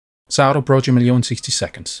Sourdough Broa de Milho in 60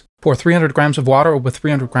 seconds. Pour 300 grams of water over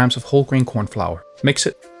 300 grams of whole grain corn flour. Mix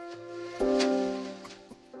it.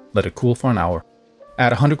 Let it cool for an hour.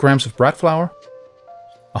 Add 100 grams of bread flour,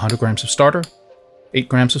 100 grams of starter, 8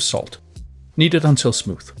 grams of salt. Knead it until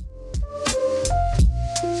smooth.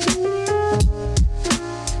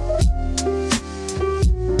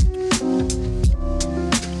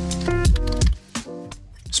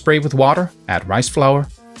 Spray with water, add rice flour.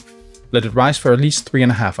 Let it rise for at least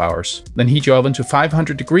 3.5 hours. Then heat your oven to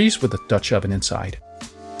 500 degrees with a Dutch oven inside.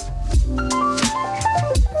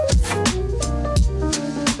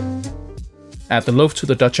 Add the loaf to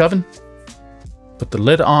the Dutch oven. Put the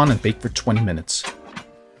lid on and bake for 20 minutes.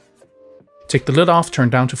 Take the lid off, turn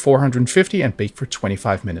down to 450 and bake for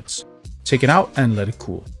 25 minutes. Take it out and let it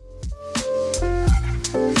cool.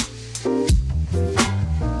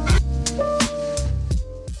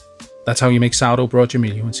 That's how you make sourdough broa de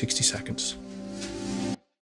milho in 60 seconds.